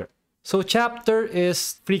chapter. So chapter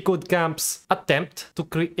is FreeCodeCamp's attempt to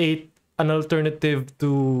create an alternative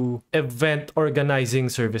to event organizing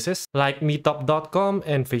services like meetup.com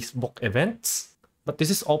and Facebook events. But this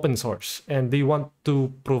is open source, and they want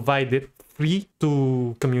to provide it free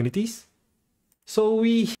to communities. So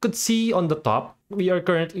we could see on the top, we are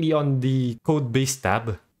currently on the code base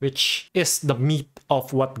tab, which is the meat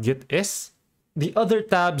of what Git is. The other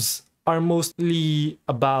tabs are mostly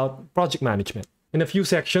about project management. In a few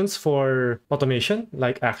sections for automation,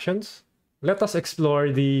 like actions, let us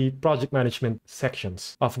explore the project management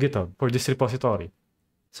sections of GitHub for this repository.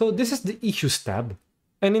 So this is the issues tab.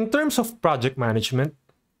 And in terms of project management,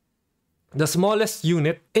 the smallest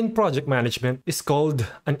unit in project management is called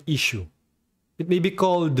an issue. It may be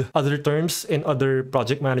called other terms in other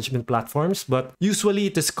project management platforms, but usually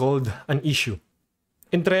it is called an issue.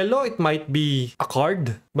 In Trello, it might be a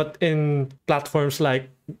card, but in platforms like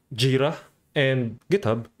Jira and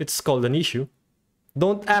GitHub, it's called an issue.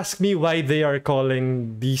 Don't ask me why they are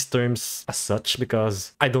calling these terms as such,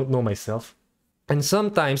 because I don't know myself. And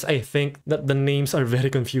sometimes I think that the names are very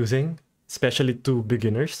confusing, especially to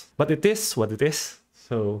beginners. But it is what it is.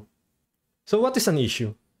 So what is an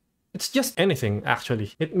issue? It's just anything,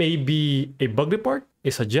 actually. It may be a bug report, a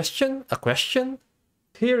suggestion, a question.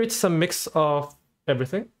 Here it's a mix of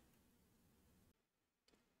everything.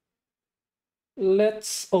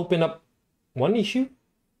 Let's open up one issue.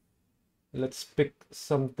 Let's pick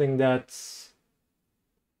something that's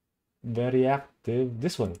very active.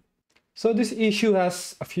 This one. So this issue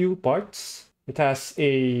has a few parts. It has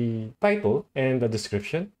a title and a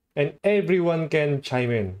description. And everyone can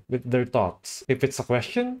chime in with their thoughts. If it's a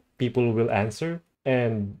question, people will answer.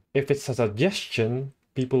 And if it's a suggestion,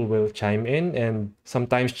 people will chime in and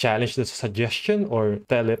sometimes challenge the suggestion or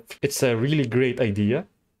tell if it's a really great idea.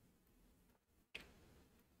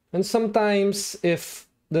 And sometimes if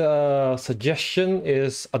the suggestion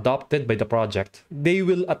is adopted by the project, they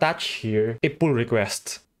will attach here a pull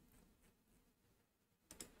request.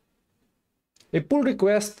 A pull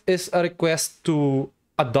request is a request to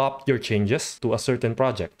adopt your changes to a certain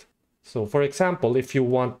project. So for example, if you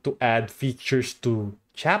want to add features to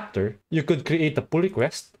chapter, you could create a pull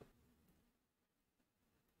request.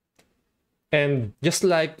 And just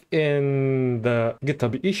like in the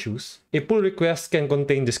GitHub issues, a pull request can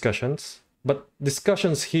contain discussions, but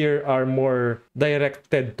discussions here are more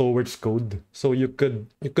directed towards code. So you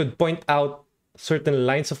could point out certain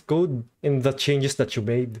lines of code in the changes that you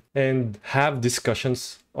made and have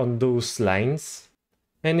discussions on those lines.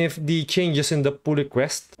 And if the changes in the pull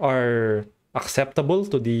request are acceptable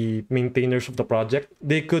to the maintainers of the project,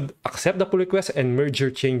 they could accept the pull request and merge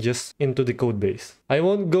your changes into the code base. I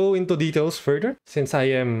won't go into details further since I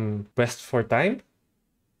am pressed for time.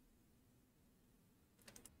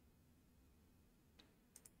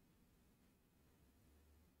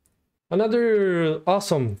 Another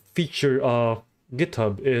awesome feature of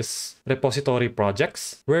GitHub is repository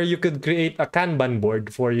projects, where you could create a Kanban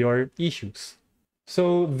board for your issues.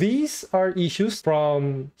 So these are issues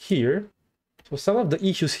from here. So some of the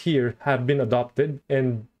issues here have been adopted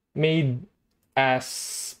and made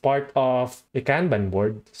as part of a Kanban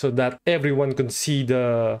board so that everyone can see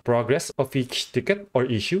the progress of each ticket or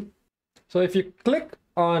issue. So if you click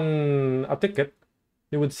on a ticket,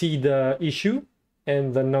 you would see the issue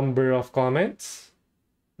and the number of comments,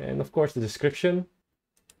 and of course the description.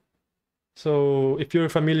 So if you're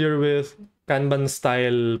familiar with Kanban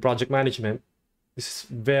style project management, this is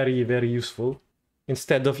very, very useful.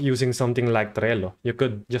 Instead of using something like Trello, you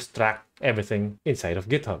could just track everything inside of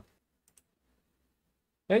GitHub.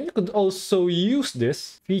 And you could also use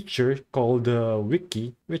this feature called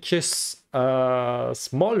Wiki, which is a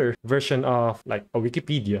smaller version of like a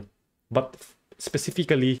Wikipedia, but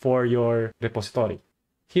specifically for your repository.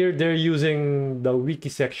 Here, they're using the wiki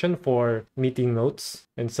section for meeting notes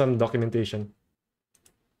and some documentation.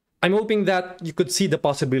 I'm hoping that you could see the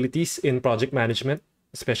possibilities in project management,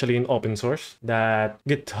 especially in open source, that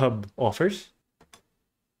GitHub offers.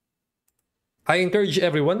 I encourage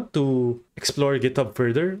everyone to explore GitHub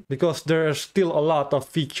further because there are still a lot of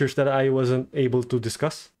features that I wasn't able to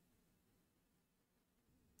discuss.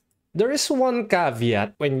 There is one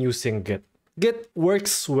caveat when using Git. Git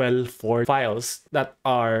works well for files that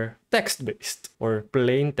are text-based or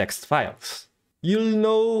plain text files. You'll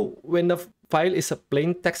know when a file is a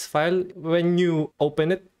plain text file when you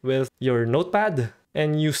open it with your notepad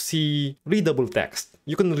and you see readable text.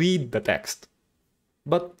 You can read the text.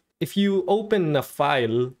 But if you open a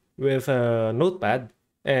file with a notepad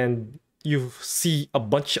and you see a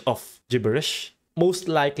bunch of gibberish, most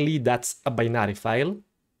likely that's a binary file.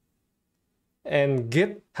 And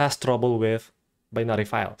Git has trouble with binary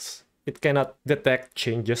files. It cannot detect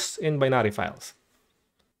changes in binary files.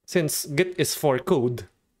 Since Git is for code,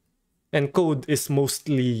 and code is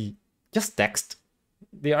mostly just text,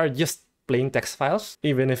 they are just plain text files,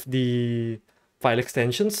 even if the file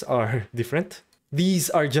extensions are different.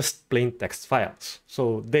 These are just plain text files,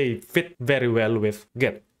 so they fit very well with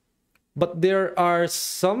Git. But there are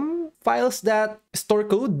some files that store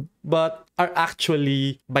code, but are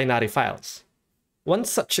actually binary files. One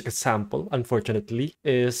such example, unfortunately,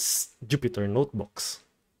 is Jupyter Notebooks.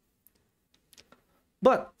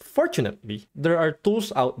 But fortunately, there are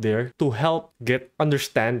tools out there to help Git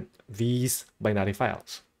understand these binary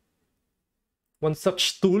files. One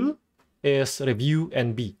such tool is Review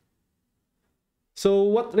NB. So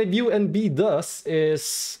what review NB does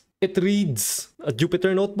is it reads a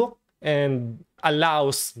Jupyter notebook and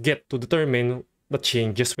allows Git to determine the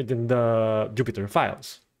changes within the Jupyter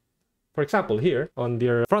files. For example, here on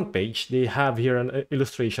their front page, they have here an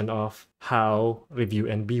illustration of how review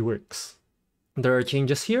NB works. There are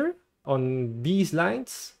changes here on these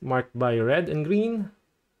lines marked by red and green.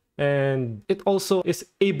 And it also is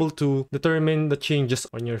able to determine the changes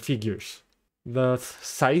on your figures. The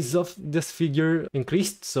size of this figure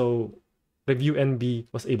increased, so review NB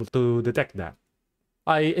was able to detect that.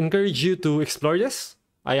 I encourage you to explore this.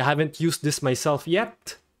 I haven't used this myself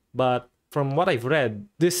yet, but from what I've read,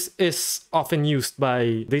 this is often used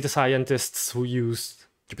by data scientists who use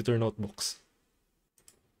Jupyter notebooks.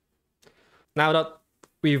 Now that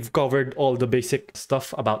we've covered all the basic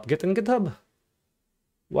stuff about Git and GitHub,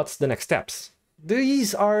 what's the next steps?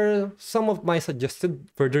 These are some of my suggested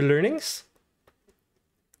further learnings.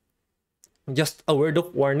 Just a word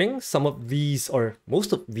of warning, some of these or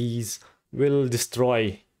most of these will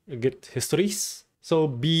destroy Git histories, so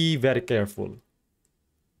be very careful.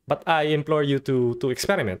 But I implore you to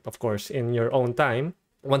experiment, of course, in your own time.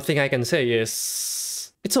 One thing I can say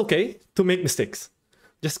is it's okay to make mistakes.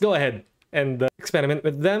 Just go ahead and experiment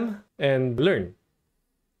with them and learn.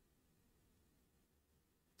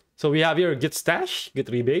 So we have here git stash, git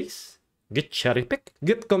rebase, git cherry pick,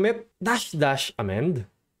 git commit, -- amend,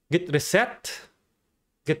 git reset,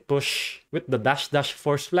 git push with the --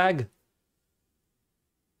 force flag,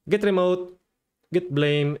 git remote, git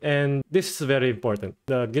blame, and this is very important,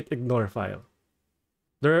 the git ignore file.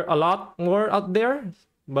 There are a lot more out there,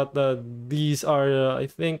 but these are, I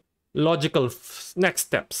think, logical next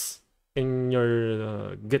steps in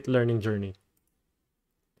your Git learning journey.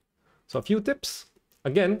 So a few tips.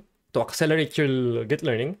 Again, to accelerate your Git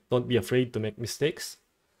learning, don't be afraid to make mistakes.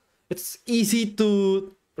 It's easy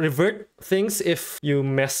to revert things if you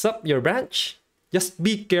mess up your branch. Just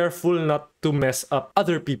be careful not to mess up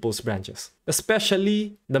other people's branches,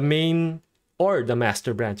 especially the main or the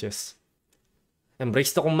master branches.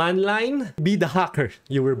 Embrace the command line. Be the hacker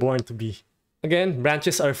you were born to be. Again,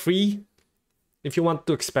 branches are free. If you want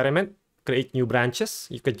to experiment, create new branches.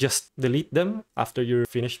 You could just delete them after you're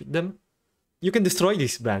finished with them. You can destroy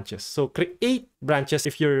these branches. So create branches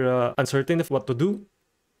if you're uncertain of what to do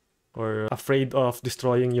or afraid of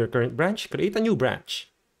destroying your current branch. Create a new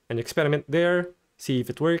branch and experiment there. See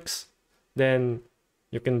if it works. Then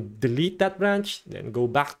you can delete that branch, then go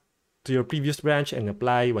back to your previous branch and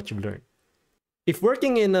apply what you've learned. If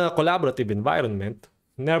working in a collaborative environment,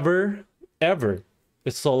 never, ever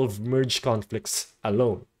resolve merge conflicts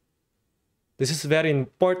alone. This is very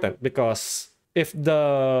important because if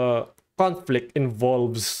the conflict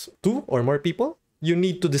involves 2 or more people, you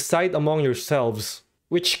need to decide among yourselves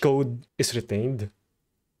which code is retained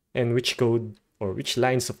and which code or which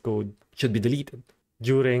lines of code should be deleted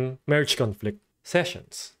during merge conflict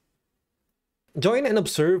sessions. Join and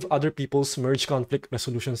observe other people's merge conflict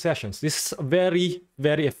resolution sessions. This is a very,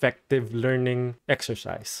 very effective learning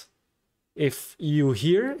exercise. If you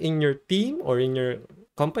hear in your team or in your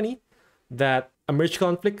company that a merge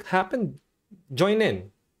conflict happened, join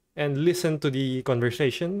in and listen to the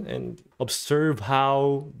conversation and observe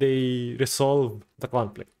how they resolve the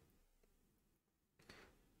conflict.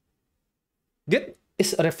 Git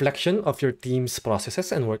is a reflection of your team's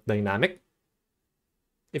processes and work dynamic.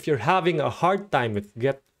 If you're having a hard time with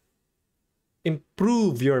Git,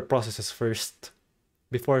 improve your processes first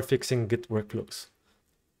before fixing Git workflows.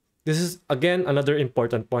 This is, again, another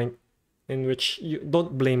important point in which you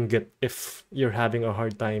don't blame Git if you're having a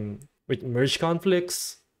hard time with merge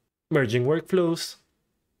conflicts, merging workflows.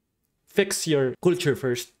 Fix your culture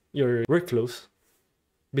first, your workflows,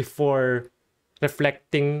 before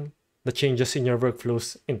reflecting the changes in your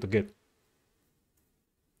workflows into Git.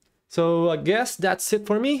 So I guess that's it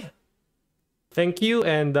for me. Thank you,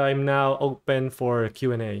 and I'm now open for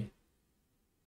Q&A.